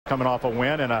coming off a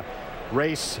win and a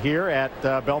race here at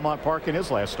Belmont Park in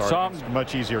his last start. It's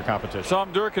much easier competition.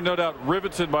 Sam Durkin, no doubt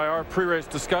riveted by our pre-race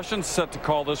discussion, set to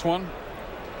call this one.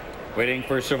 Waiting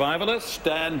for Survivalist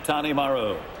and Tani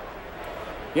Maru.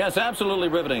 Yes, absolutely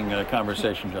riveting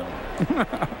conversation, gentlemen.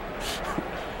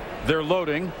 They're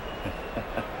loading.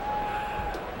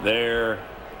 They're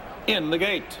in the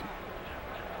gate.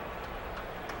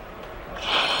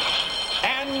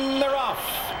 And they're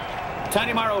off.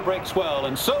 Tani Maru breaks well,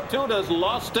 and so too does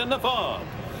Lost in the Fog.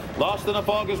 Lost in the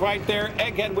Fog is right there.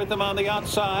 Egghead with them on the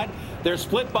outside. They're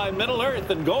split by Middle Earth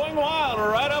and Going Wild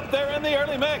right up there in the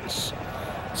early mix.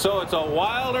 So it's a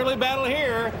wild early battle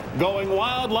here. Going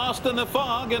Wild, Lost in the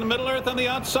Fog, and Middle Earth on the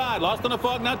outside. Lost in the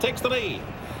Fog now takes the lead.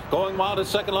 Going Wild is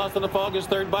second. Lost in the Fog is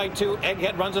third by 2.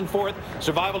 Egghead runs in fourth.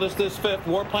 Survivalist is fifth.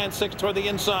 Warplan sixth toward the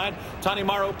inside. Tani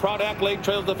Maru, Proud Accolade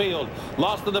trails the field.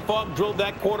 Lost in the Fog drilled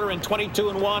that quarter in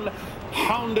 22-1.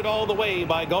 Hounded all the way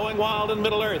by Going Wild and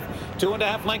Middle Earth.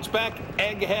 2.5 lengths back.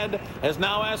 Egghead has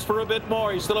now asked for a bit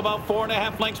more. He's still about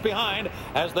 4.5 lengths behind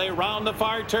as they round the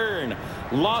far turn.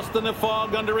 Lost in the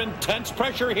Fog under intense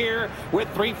pressure here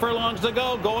with 3 furlongs to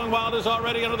go. Going Wild is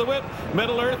already under the whip.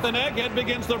 Middle Earth and Egghead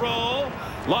begins the roll.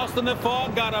 Lost in the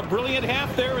Fog got a brilliant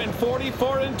half there in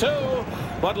 44-2,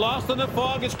 but Lost in the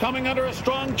Fog is coming under a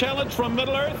strong challenge from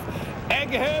Middle Earth.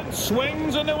 Egghead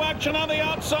swings into action on the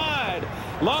outside.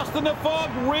 Lost in the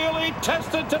Fog really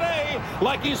tested today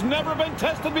like he's never been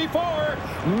tested before.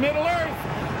 Middle Earth,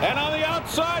 and on the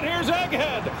outside here's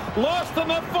Egghead. Lost in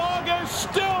the Fog is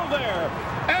still there.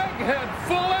 Egghead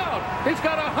full out. He's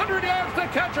got 100 yards to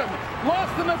catch him.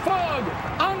 Lost in the Fog,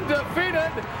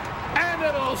 undefeated, and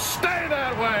it'll stay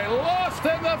that way. Lost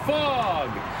in the Fog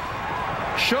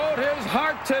showed his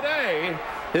heart today.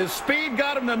 His speed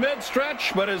got him the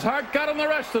mid-stretch, but his heart got him the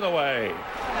rest of the way.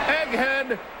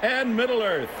 Egghead and Middle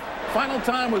Earth. Final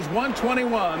time was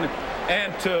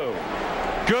 1:21-2.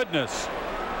 Goodness.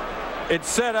 It's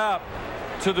set up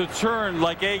to the turn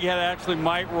like Egghead actually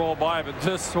might roll by, but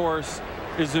this horse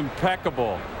is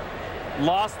impeccable.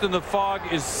 Lost in the Fog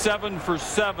is 7 for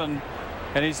 7,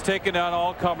 and he's taken out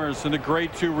all comers in the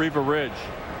Grade 2 Riva Ridge.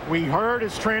 We heard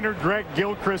his trainer Greg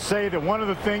Gilchrist say that one of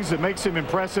the things that makes him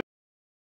impressive